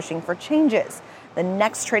board pushing for changes. The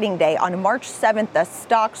next trading day, on March 7th, the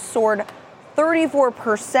stock soared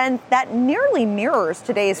 34%. That nearly mirrors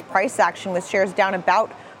today's price action, with shares down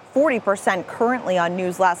about 40% currently on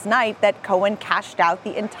news last night that Cohen cashed out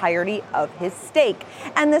the entirety of his stake.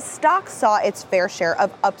 And the stock saw its fair share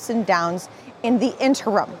of ups and downs in the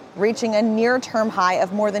interim, reaching a near-term high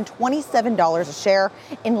of more than $27 a share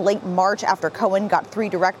in late March after Cohen got 3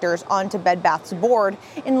 directors onto Bed Bath's board.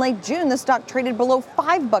 In late June, the stock traded below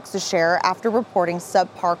 $5 a share after reporting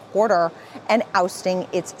subpar quarter and ousting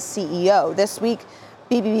its CEO. This week,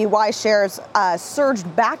 BBBY shares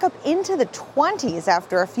surged back up into the 20s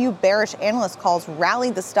after a few bearish analyst calls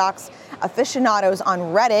rallied the stock's aficionados on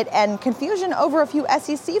Reddit, and confusion over a few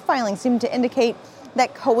SEC filings seemed to indicate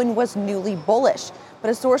that Cohen was newly bullish.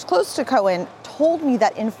 But a source close to Cohen told me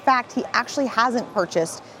that, in fact, he actually hasn't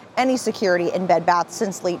purchased any security in Bed Bath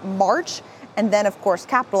since late March, and then, of course,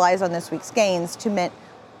 capitalized on this week's gains to mint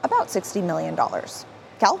about $60 million.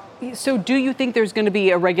 Kel? So do you think there's going to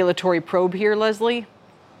be a regulatory probe here, Leslie?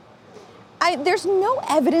 There's no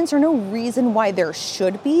evidence or no reason why there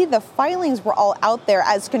should be. The filings were all out there,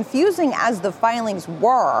 as confusing as the filings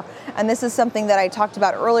were. And this is something that I talked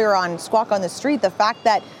about earlier on Squawk on the Street, the fact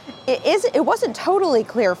that it wasn't totally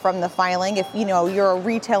clear from the filing, if you're a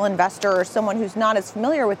retail investor or someone who's not as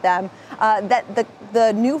familiar with them, that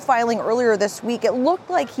the new filing earlier this week, it looked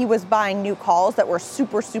like he was buying new calls that were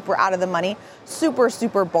super, super out of the money, super,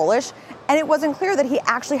 super bullish. And it wasn't clear that he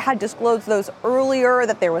actually had disclosed those earlier,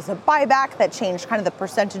 that there was a buyback that changed kind of the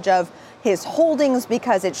percentage of his holdings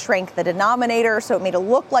because it shrank the denominator. So it made it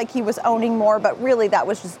look like he was owning more, but really that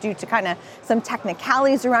was just due to kind of some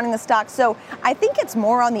technicalities surrounding the stock. So I think it's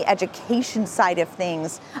more on the education side of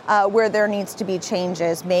things where there needs to be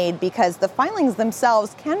changes made, because the filings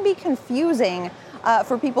themselves can be confusing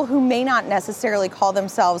for people who may not necessarily call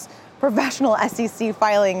themselves professional SEC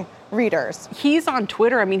filing readers. He's on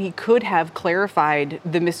Twitter. I mean, he could have clarified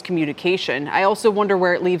the miscommunication. I also wonder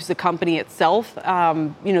where it leaves the company itself.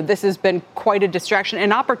 This has been quite a distraction,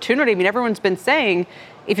 an opportunity. I mean, everyone's been saying,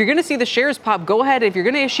 if you're going to see the shares pop, go ahead. If you're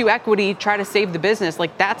going to issue equity, try to save the business.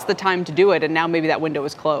 Like, that's the time to do it. And now maybe that window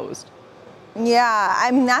is closed. Yeah, I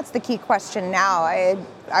mean, that's the key question now.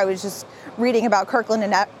 I was just reading about Kirkland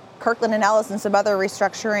and Ellis and some other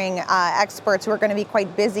restructuring experts who are going to be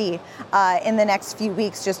quite busy in the next few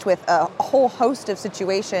weeks, just with a whole host of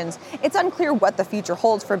situations. It's unclear what the future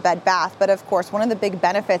holds for Bed Bath, but of course, one of the big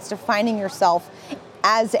benefits to finding yourself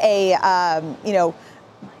as a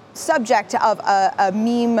subject of a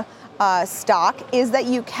meme stock is that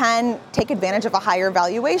you can take advantage of a higher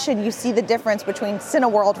valuation. You see the difference between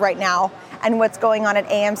Cineworld right now and what's going on at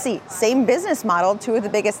AMC. Same business model, 2 of the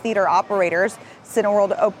biggest theater operators.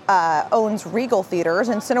 Cineworld owns Regal Theaters,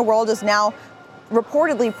 and Cineworld is now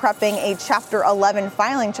reportedly prepping a Chapter 11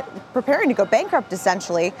 filing, preparing to go bankrupt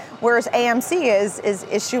essentially, whereas AMC is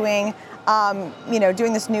issuing,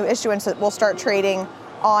 doing this new issuance that will start trading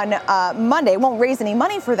on Monday. It won't raise any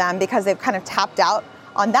money for them because they've kind of tapped out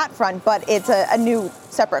on that front, but it's a new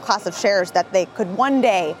separate class of shares that they could one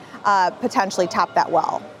day potentially tap that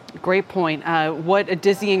well. Great point. What a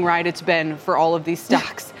dizzying ride it's been for all of these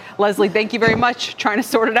stocks. Leslie, thank you very much. Trying to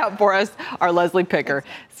sort it out for us, our Leslie Picker.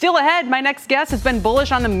 Still ahead, my next guest has been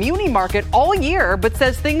bullish on the muni market all year, but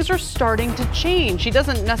says things are starting to change. She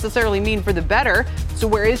doesn't necessarily mean for the better. So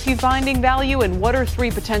where is he finding value, and what are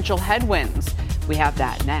 3 potential headwinds? We have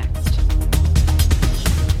that next.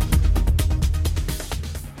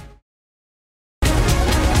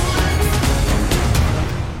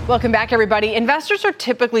 Welcome back, everybody. Investors are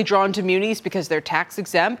typically drawn to munis because they're tax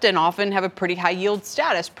exempt and often have a pretty high yield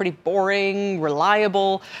status, pretty boring,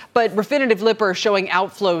 reliable. But Refinitiv Lipper is showing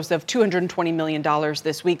outflows of $220 million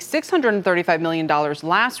this week, $635 million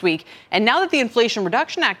last week. And now that the Inflation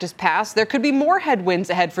Reduction Act is passed, there could be more headwinds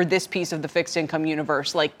ahead for this piece of the fixed income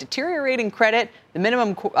universe, like deteriorating credit, the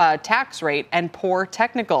minimum tax rate, and poor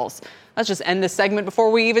technicals. Let's just end this segment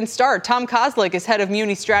before we even start. Tom Kozlik is head of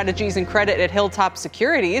Muni Strategies and Credit at Hilltop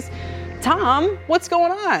Securities. Tom, what's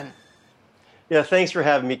going on? Yeah, thanks for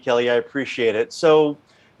having me, Kelly. I appreciate it. So,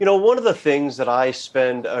 one of the things that I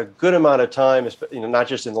spend a good amount of time, not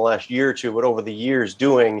just in the last year or two, but over the years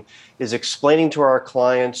doing, is explaining to our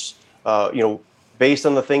clients, based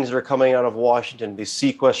on the things that are coming out of Washington, the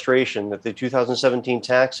sequestration, that the 2017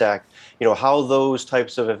 Tax Act, how those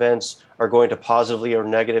types of events are going to positively or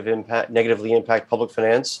negatively impact public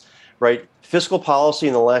finance, right? Fiscal policy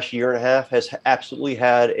in the last year and a half has absolutely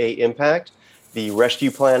had an impact. The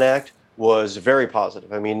Rescue Plan Act was very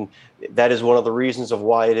positive. I mean, that is one of the reasons of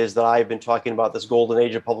why it is that I've been talking about this golden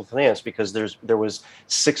age of public finance, because there was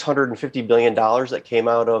 $650 billion that came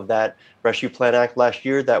out of that Rescue Plan Act last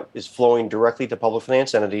year that is flowing directly to public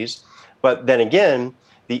finance entities. But then again,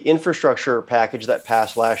 the infrastructure package that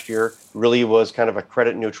passed last year really was kind of a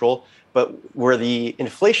credit neutral. But where the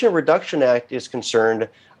Inflation Reduction Act is concerned,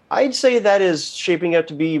 I'd say that is shaping up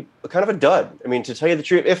to be kind of a dud. I mean, to tell you the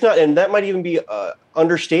truth, if not, and that might even be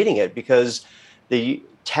understating it, because the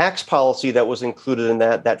tax policy that was included in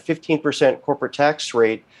that 15% corporate tax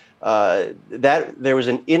rate, that there was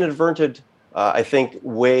an inadvertent, I think,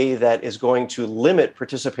 way that is going to limit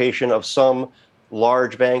participation of some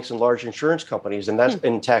large banks and large insurance companies, and that's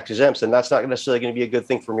in tax exempts, and that's not necessarily going to be a good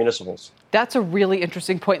thing for municipals. That's a really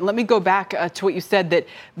interesting point. Let me go back to what you said, that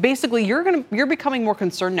basically you're becoming more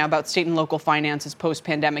concerned now about state and local finances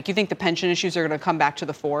post-pandemic. You think the pension issues are going to come back to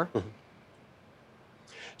the fore? Mm-hmm.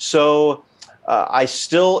 So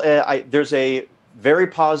there's a very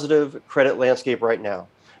positive credit landscape right now,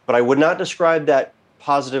 but I would not describe that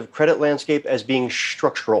positive credit landscape as being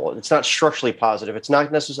structural. It's not structurally positive. It's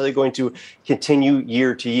not necessarily going to continue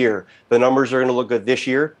year to year. The numbers are going to look good this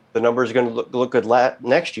year. The numbers are going to look good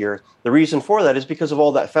next year. The reason for that is because of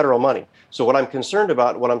all that federal money. So what I'm concerned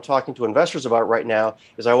about, what I'm talking to investors about right now,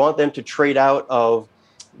 is I want them to trade out of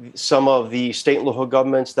some of the state and local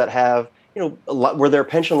governments that have, where their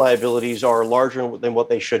pension liabilities are larger than what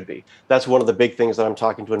they should be. That's one of the big things that I'm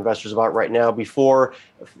talking to investors about right now before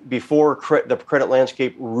the credit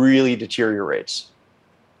landscape really deteriorates.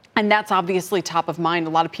 And that's obviously top of mind. A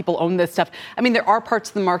lot of people own this stuff. I mean, there are parts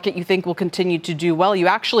of the market you think will continue to do well. You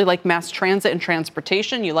actually like mass transit and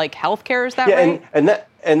transportation. You like healthcare. Is that right?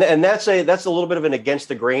 And that's a little bit of an against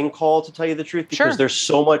the grain call, to tell you the truth, because there's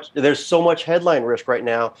so much headline risk right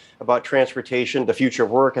now about transportation, the future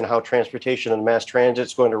of work, and how transportation and mass transit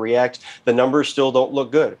is going to react. The numbers still don't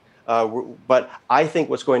look good. But I think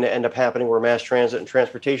what's going to end up happening where mass transit and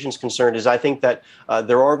transportation is concerned is I think that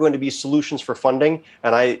there are going to be solutions for funding,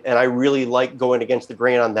 and I really like going against the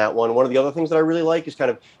grain on that one. One of the other things that I really like is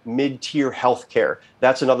kind of mid-tier healthcare.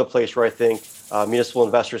 That's another place where I think municipal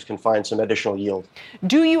investors can find some additional yield.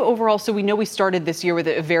 Do you overall, so we know we started this year with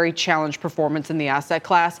a very challenged performance in the asset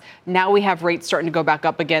class. Now we have rates starting to go back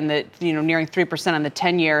up again, that nearing 3% on the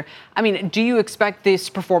 10-year. I mean, do you expect this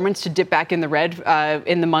performance to dip back in the red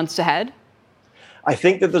in the months ahead? I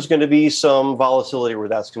think that there's going to be some volatility where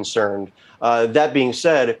that's concerned. That being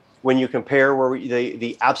said, when you compare where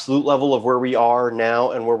the absolute level of where we are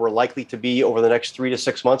now and where we're likely to be over the next 3 to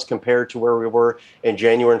 6 months compared to where we were in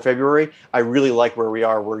January and February, I really like where we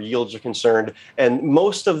are, where yields are concerned. And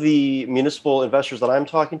most of the municipal investors that I'm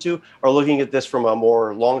talking to are looking at this from a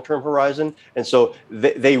more long-term horizon. And so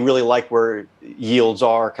they really like where yields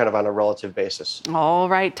are kind of on a relative basis. All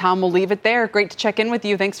right, Tom, we'll leave it there. Great to check in with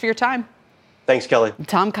you. Thanks for your time. Thanks, Kelly.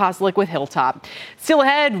 Tom Kozlik with Hilltop. Still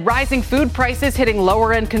ahead, rising food prices hitting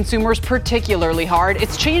lower-end consumers particularly hard.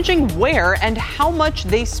 It's changing where and how much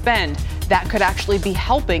they spend. That could actually be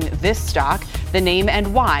helping this stock. The name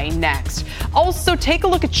and why next. Also, take a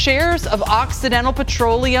look at shares of Occidental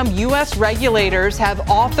Petroleum. U.S. regulators have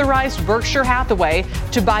authorized Berkshire Hathaway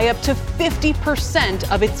to buy up to 50%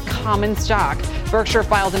 of its common stock. Berkshire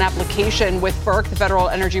filed an application with FERC, the Federal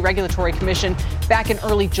Energy Regulatory Commission, back in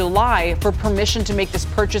early July for permission to make this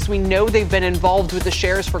purchase. We know they've been involved with the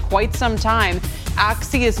shares for quite some time.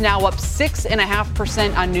 Oxy is now up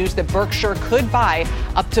 6.5% on news that Berkshire could buy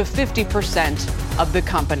up to 50% of the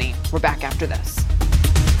company. We're back after this.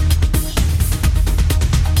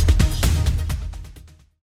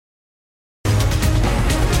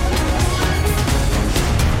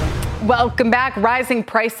 Welcome back. Rising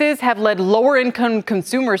prices have led lower-income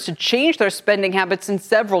consumers to change their spending habits in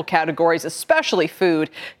several categories, especially food.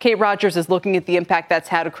 Kate Rogers is looking at the impact that's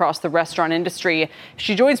had across the restaurant industry.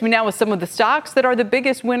 She joins me now with some of the stocks that are the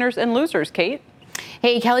biggest winners and losers. Kate?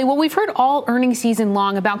 Hey, Kelly. Well, we've heard all earnings season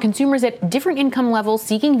long about consumers at different income levels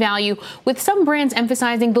seeking value, with some brands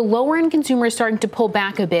emphasizing the lower-end consumers starting to pull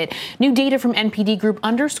back a bit. New data from NPD Group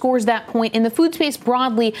underscores that point in the food space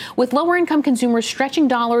broadly, with lower-income consumers stretching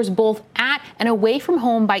dollars both at and away from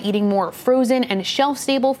home by eating more frozen and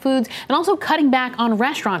shelf-stable foods and also cutting back on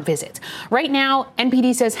restaurant visits. Right now,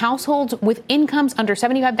 NPD says households with incomes under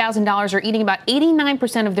 $75,000 are eating about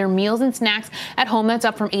 89% of their meals and snacks at home. That's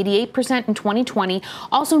up from 88% in 2020. 2020.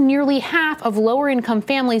 Also, nearly half of lower-income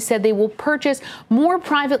families said they will purchase more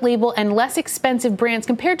private label and less expensive brands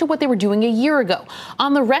compared to what they were doing a year ago.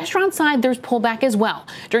 On the restaurant side, there's pullback as well.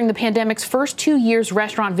 During the pandemic's first 2 years,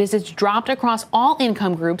 restaurant visits dropped across all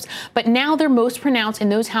income groups, but now they're most pronounced in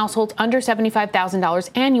those households under $75,000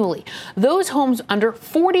 annually. Those homes under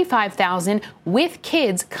 $45,000 with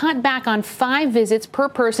kids cut back on 5 visits per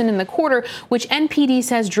person in the quarter, which NPD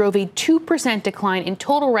says drove a 2% decline in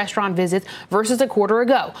total restaurant visits versus a quarter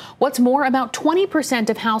ago. What's more, about 20%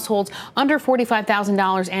 of households under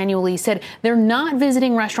 $45,000 annually said they're not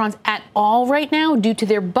visiting restaurants at all right now due to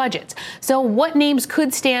their budgets. So what names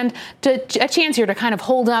could stand to a chance here to kind of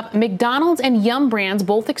hold up? McDonald's and Yum Brands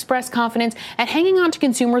both expressed confidence at hanging on to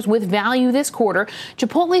consumers with value this quarter.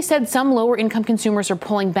 Chipotle said some lower income consumers are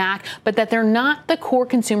pulling back, but that they're not the core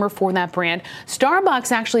consumer for that brand.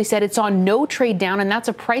 Starbucks actually said it saw no trade down, and that's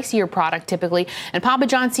a pricier product typically. And Papa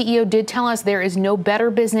John's CEO did tell us there is no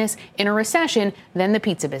better business in a recession than the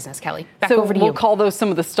pizza business. Kelly, back over to you. We'll call those some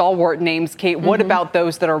of the stalwart names, Kate. What about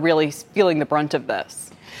those that are really feeling the brunt of this?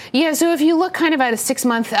 Yeah, so if you look kind of at a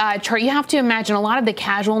 6-month chart, you have to imagine a lot of the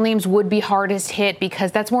casual names would be hardest hit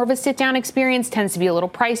because that's more of a sit-down experience, tends to be a little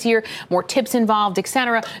pricier, more tips involved,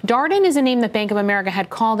 etc. Darden is a name that Bank of America had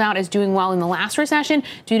called out as doing well in the last recession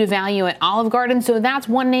due to value at Olive Garden. So that's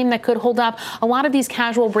one name that could hold up. A lot of these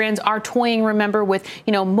casual brands are toying, remember, with,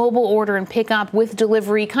 mobile order and pickup with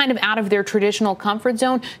delivery, kind of out of their traditional comfort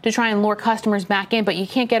zone to try and lure customers back in. But you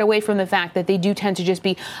can't get away from the fact that they do tend to just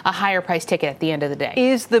be a higher price ticket at the end of the day.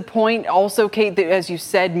 Is the point also, Kate, that as you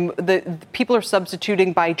said, the people are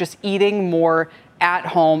substituting by just eating more at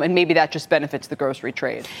home, and maybe that just benefits the grocery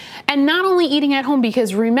trade? And not only eating at home,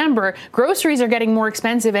 because remember, groceries are getting more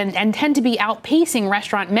expensive and tend to be outpacing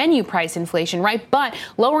restaurant menu price inflation, right? But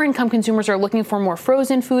lower income consumers are looking for more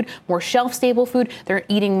frozen food, more shelf stable food. They're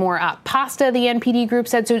eating more pasta, the NPD group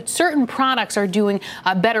said. So certain products are doing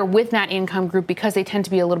better with that income group because they tend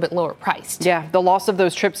to be a little bit lower priced. Yeah, the loss of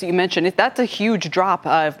those trips that you mentioned, that's a huge drop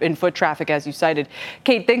in foot traffic, as you cited.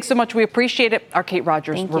 Kate, thanks so much. We appreciate it. Our Kate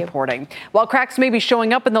Rogers reporting. While cracks may be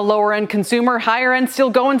showing up in the lower end consumer, higher end still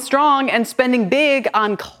going strong and spending big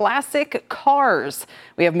on classic cars.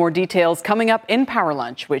 We have more details coming up in Power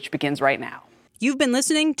Lunch, which begins right now. You've been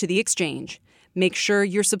listening to The Exchange. Make sure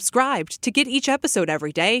you're subscribed to get each episode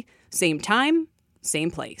every day. Same time,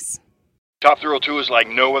 same place. Top Thrill 2 is like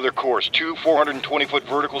no other course. 2 420-foot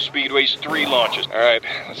vertical speedways, 3 launches. All right,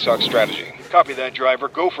 let's talk strategy. Copy that, driver.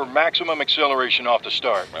 Go for maximum acceleration off the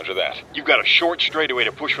start. Roger that. You've got a short straightaway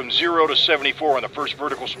to push from 0 to 74 on the first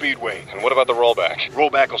vertical speedway. And what about the rollback?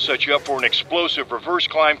 Rollback will set you up for an explosive reverse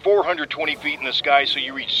climb 420 feet in the sky so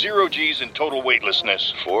you reach 0 G's in total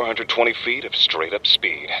weightlessness. 420 feet of straight-up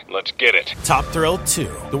speed. Let's get it. Top Thrill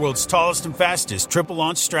 2, the world's tallest and fastest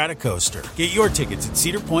triple-launch strata coaster. Get your tickets at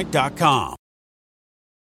cedarpoint.com.